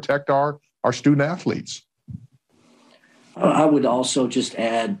that we protect our student athletes. I would also just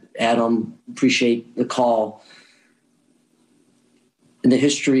add, Adam, appreciate the call. In the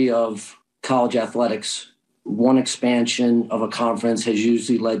history of college athletics, one expansion of a conference has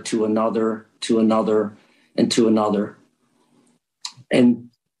usually led to another, and to another. And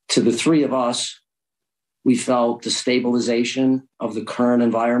to the three of us, we felt the stabilization of the current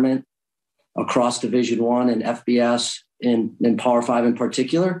environment across Division I and FBS and Power 5 in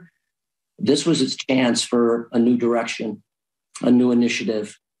particular. This was its chance for a new direction, a new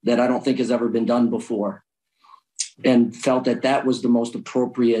initiative that I don't think has ever been done before, and felt that was the most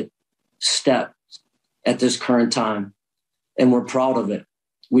appropriate step at this current time. And we're proud of it.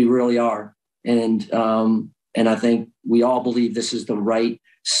 We really are. And I think we all believe this is the right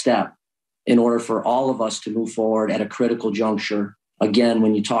step in order for all of us to move forward at a critical juncture. Again,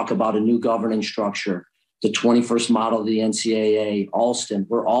 when you talk about a new governance structure, the 21st model of the NCAA, Alston,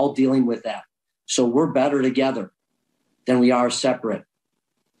 we're all dealing with that. So we're better together than we are separate.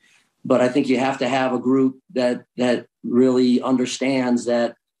 But I think you have to have a group that really understands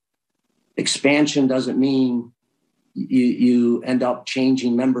that expansion doesn't mean you end up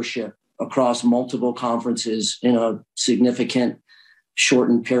changing membership across multiple conferences in a significant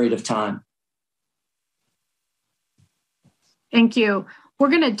shortened period of time. Thank you. We're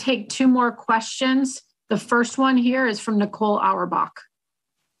going to take two more questions. The first one here is from Nicole Auerbach.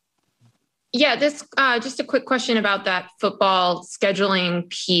 Yeah, this just a quick question about that football scheduling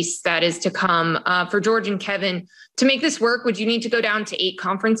piece that is to come. For George and Kevin, to make this work, would you need to go down to 8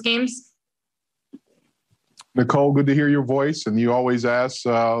 conference games? Nicole, good to hear your voice, and you always ask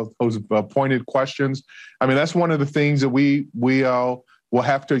those pointed questions. I mean, that's one of the things that we will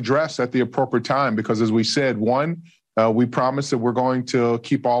have to address at the appropriate time, because as we said, one, we promised that we're going to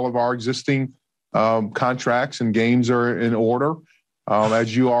keep all of our existing contracts and games are in order.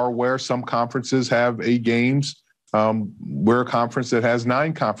 As you are aware, some conferences have 8 games. We're a conference that has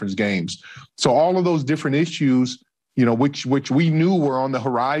 9 conference games. So all of those different issues, which we knew were on the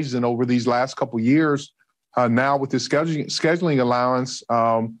horizon over these last couple of years, now with the scheduling allowance,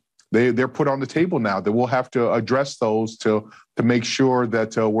 they're put on the table now. That we'll have to address those to make sure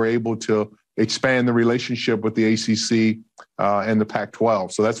that we're able to expand the relationship with the ACC and the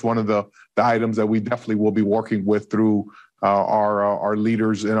Pac-12. So that's one of the items that we definitely will be working with through our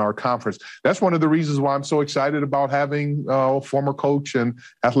leaders in our conference. That's one of the reasons why I'm so excited about having former coach and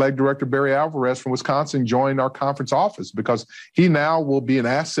athletic director Barry Alvarez from Wisconsin join our conference office, because he now will be an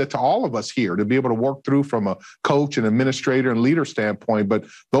asset to all of us here to be able to work through from a coach and administrator and leader standpoint. But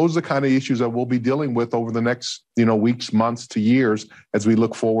those are the kind of issues that we'll be dealing with over the next weeks, months to years as we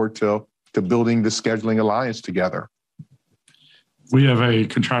look forward to building the scheduling alliance together. We have a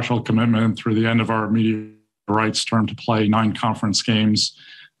contractual commitment through the end of our media rights term to play 9 conference games.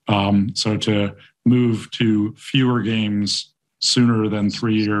 So to move to fewer games sooner than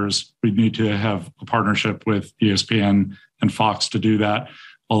 3 years, we need to have a partnership with ESPN and Fox to do that.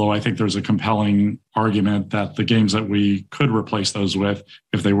 Although I think there's a compelling argument that the games that we could replace those with,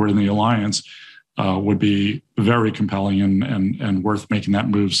 if they were in the alliance, would be very compelling and worth making that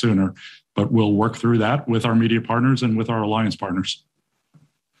move sooner. But we'll work through that with our media partners and with our alliance partners.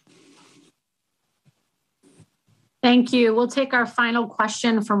 Thank you. We'll take our final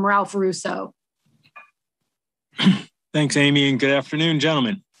question from Ralph Russo. Thanks, Amy, and good afternoon,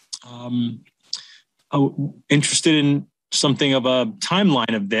 gentlemen. I'm interested in something of a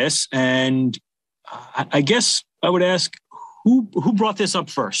timeline of this, and I guess I would ask who brought this up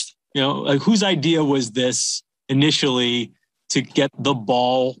first? Whose idea was this initially to get the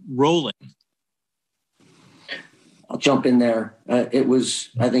ball rolling? I'll jump in there. It was,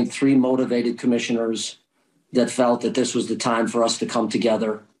 I think, 3 motivated commissioners that felt that this was the time for us to come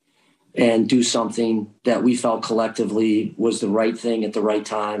together and do something that we felt collectively was the right thing at the right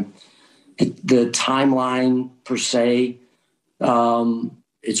time. The timeline per se,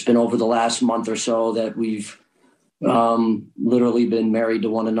 it's been over the last month or so that we've literally been married to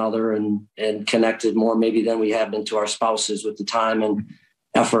one another and connected more maybe than we have been to our spouses, with the time and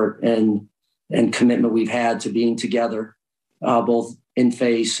effort and commitment we've had to being together, both in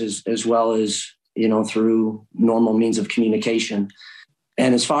face as well as through normal means of communication.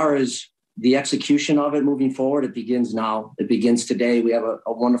 And as far as the execution of it moving forward, it begins now. It begins today. We have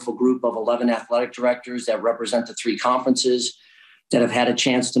a wonderful group of 11 athletic directors that represent the 3 conferences that have had a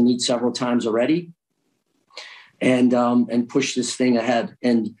chance to meet several times already and push this thing ahead.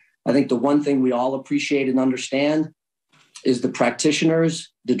 And I think the one thing we all appreciate and understand is the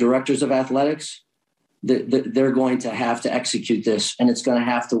practitioners, the directors of athletics, they're going to have to execute this, and it's going to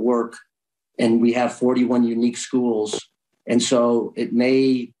have to work. And we have 41 unique schools. And so it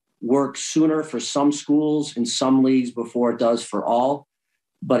may work sooner for some schools in some leagues before it does for all.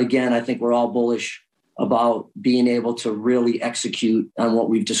 But again, I think we're all bullish about being able to really execute on what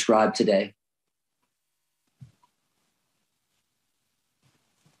we've described today.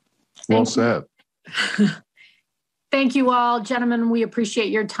 Well said. Thank you all, gentlemen. We appreciate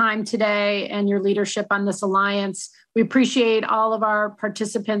your time today and your leadership on this alliance. We appreciate all of our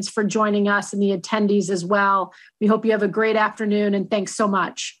participants for joining us and the attendees as well. We hope you have a great afternoon, and thanks so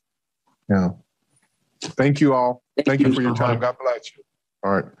much. Yeah. Thank you all. Thank you for your time. God bless you.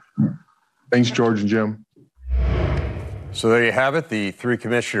 All right. Thanks, George and Jim. So there you have it, the 3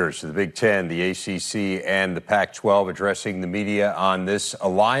 commissioners of the Big Ten, the ACC, and the Pac-12 addressing the media on this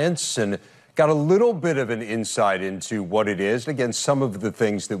alliance, and got a little bit of an insight into what it is. And again, some of the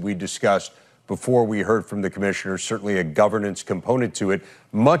things that we discussed before we heard from the commissioners, certainly a governance component to it.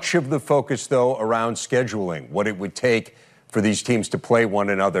 Much of the focus, though, around scheduling, what it would take for these teams to play one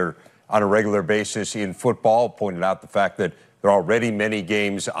another on a regular basis in football. Pointed out the fact that there are already many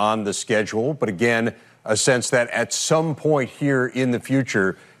games on the schedule, but again, a sense that at some point here in the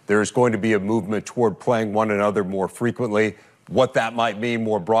future, there's going to be a movement toward playing one another more frequently. What that might mean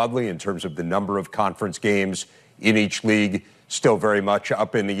more broadly in terms of the number of conference games in each league, still very much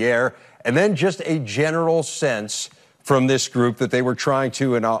up in the air. And then just a general sense from this group that they were trying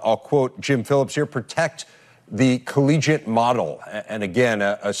to, and I'll quote Jim Phillips here, protect the collegiate model. And again,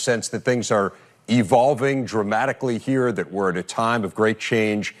 a sense that things are evolving dramatically here, that we're at a time of great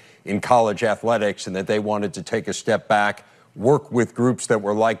change in college athletics, and that they wanted to take a step back, work with groups that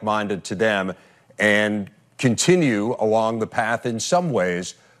were like-minded to them, and continue along the path in some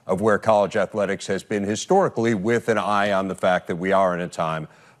ways of where college athletics has been historically, with an eye on the fact that we are in a time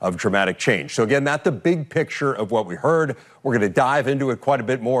of dramatic change. So again, that's the big picture of what we heard. We're going to dive into it quite a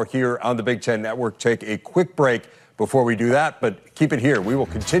bit more here on the Big Ten Network. Take a quick break before we do that, but keep it here. We will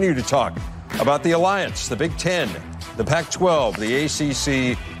continue to talk about the Alliance, the Big Ten, the Pac-12,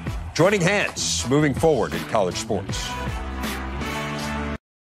 the ACC, joining hands moving forward in college sports.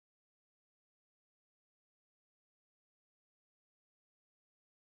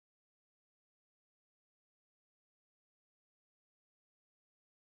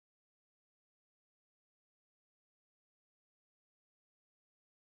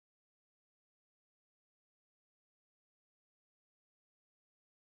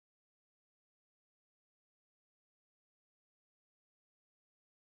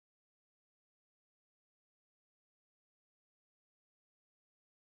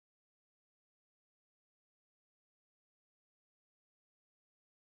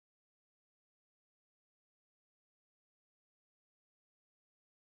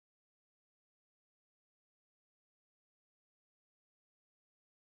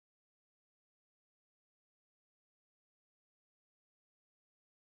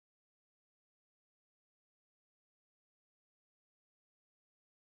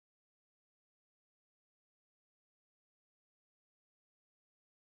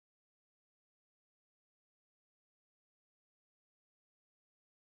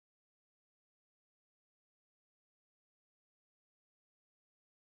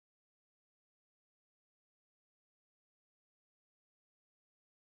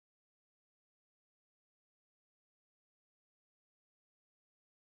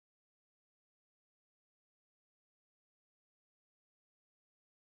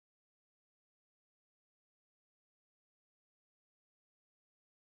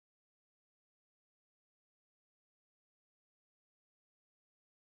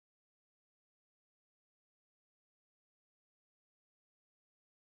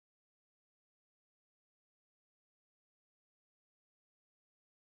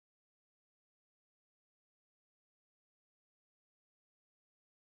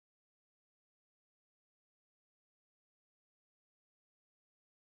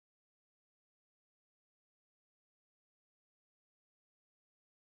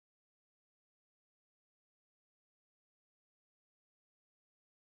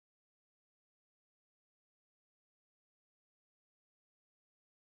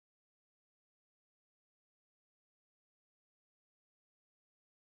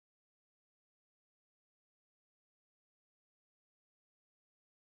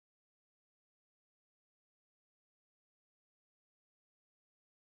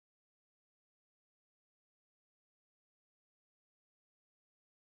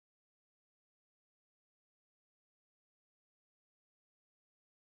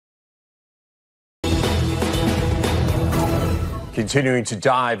 Continuing to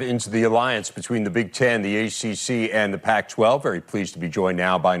dive into the alliance between the Big Ten, the ACC, and the Pac-12. Very pleased to be joined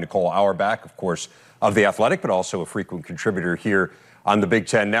now by Nicole Auerbach, of course, of The Athletic, but also a frequent contributor here on the Big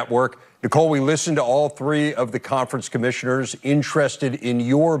Ten Network. Nicole, we listened to all three of the conference commissioners, interested in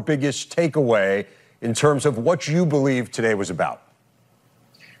your biggest takeaway in terms of what you believe today was about.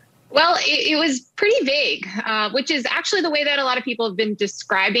 Well, it was pretty vague, which is actually the way that a lot of people have been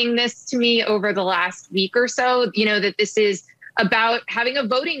describing this to me over the last week or so, that this is about having a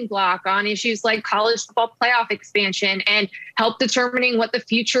voting block on issues like college football playoff expansion and help determining what the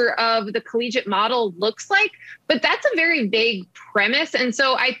future of the collegiate model looks like. But that's a very vague premise. And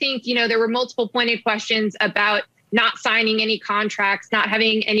so I think, there were multiple pointed questions about not signing any contracts, not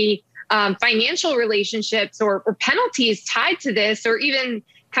having any financial relationships or penalties tied to this, or even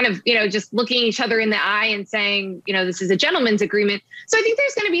kind of, just looking each other in the eye and saying, this is a gentleman's agreement. So I think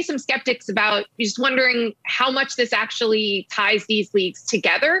there's going to be some skeptics about just wondering how much this actually ties these leagues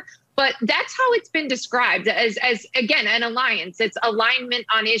together. But that's how it's been described as again, an alliance. It's alignment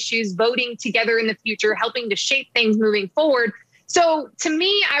on issues, voting together in the future, helping to shape things moving forward. So to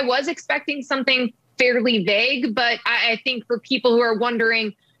me, I was expecting something fairly vague, but I think for people who are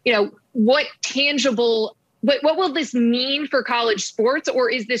wondering, what will this mean for college sports, or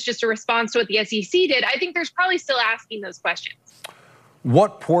is this just a response to what the SEC did? I think there's probably still asking those questions.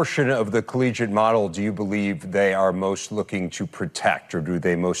 What portion of the collegiate model do you believe they are most looking to protect, or do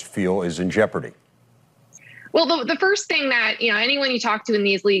they most feel is in jeopardy? Well, the first thing that, anyone you talk to in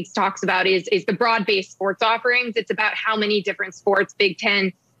these leagues talks about is the broad-based sports offerings. It's about how many different sports Big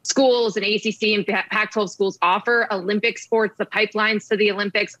Ten schools and ACC and Pac-12 schools offer, Olympic sports, the pipelines to the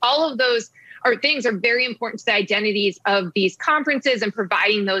Olympics. All of those things are very important to the identities of these conferences and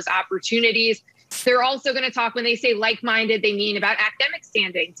providing those opportunities. They're also going to talk, when they say like-minded, they mean about academic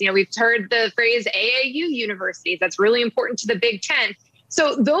standings. We've heard the phrase AAU universities. That's really important to the Big Ten.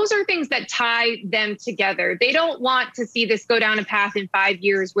 So those are things that tie them together. They don't want to see this go down a path in 5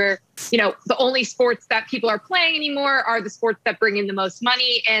 years where, the only sports that people are playing anymore are the sports that bring in the most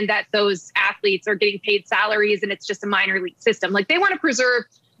money, and that those athletes are getting paid salaries and it's just a minor league system. Like, they want to preserve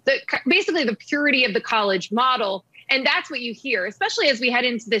basically the purity of the college model. And that's what you hear, especially as we head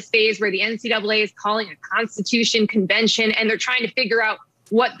into this phase where the NCAA is calling a constitution convention and they're trying to figure out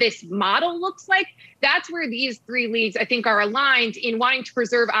what this model looks like. That's where these three leagues, I think, are aligned in wanting to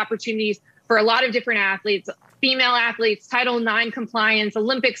preserve opportunities for a lot of different athletes, female athletes, Title IX compliance,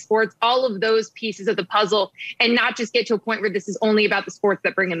 Olympic sports, all of those pieces of the puzzle, and not just get to a point where this is only about the sports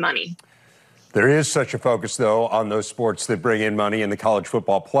that bring in money. There is such a focus, though, on those sports that bring in money in the college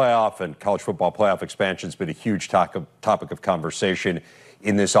football playoff, and college football playoff expansion has been a huge topic of conversation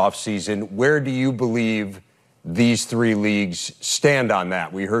in this offseason. Where do you believe these three leagues stand on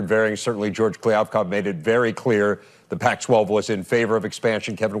that? We heard certainly George Kliavkoff made it very clear the Pac-12 was in favor of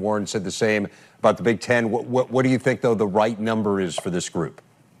expansion. Kevin Warren said the same about the Big Ten. What do you think, though, the right number is for this group?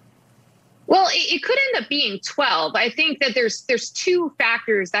 Well, it could end up being 12. I think that there's two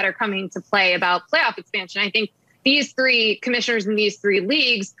factors that are coming to play about playoff expansion. I think these three commissioners in these three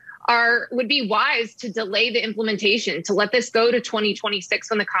leagues would be wise to delay the implementation, to let this go to 2026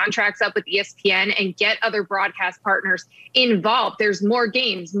 when the contract's up with ESPN, and get other broadcast partners involved. There's more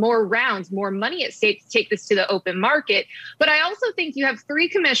games, more rounds, more money at stake to take this to the open market. But I also think you have three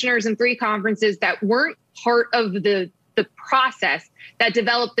commissioners and three conferences that weren't part of the process that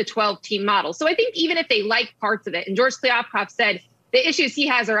developed the 12-team model. So I think even if they like parts of it, and George Kliavkoff said the issues he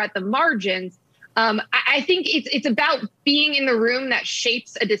has are at the margins, I think it's about being in the room that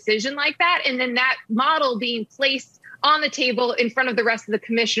shapes a decision like that, and then that model being placed on the table in front of the rest of the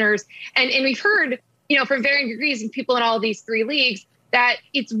commissioners. And we've heard, from varying degrees of people in all of these three leagues, that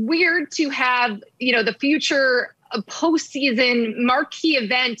it's weird to have, the future postseason marquee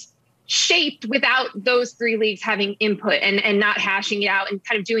event shaped without those three leagues having input and not hashing it out and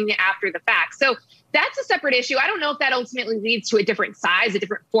kind of doing it after the fact. So that's a separate issue. I don't know if that ultimately leads to a different size, a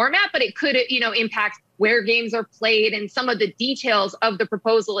different format, but it could, impact where games are played and some of the details of the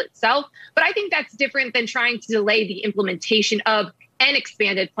proposal itself. But I think that's different than trying to delay the implementation of an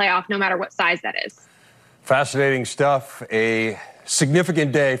expanded playoff, no matter what size that is. Fascinating stuff. A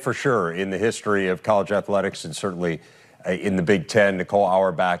significant day for sure in the history of college athletics, and certainly in the Big Ten. Nicole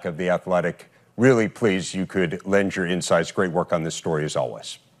Auerbach of The Athletic, really pleased you could lend your insights. Great work on this story as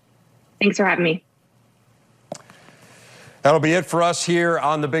always. Thanks for having me. That'll be it for us here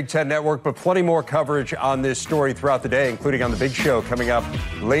on the Big Ten Network, but plenty more coverage on this story throughout the day, including on the Big Show coming up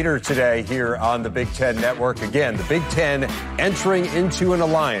later today here on the Big Ten Network. Again, the Big Ten entering into an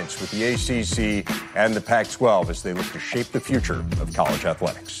alliance with the ACC and the Pac-12 as they look to shape the future of college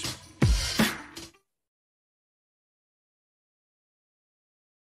athletics.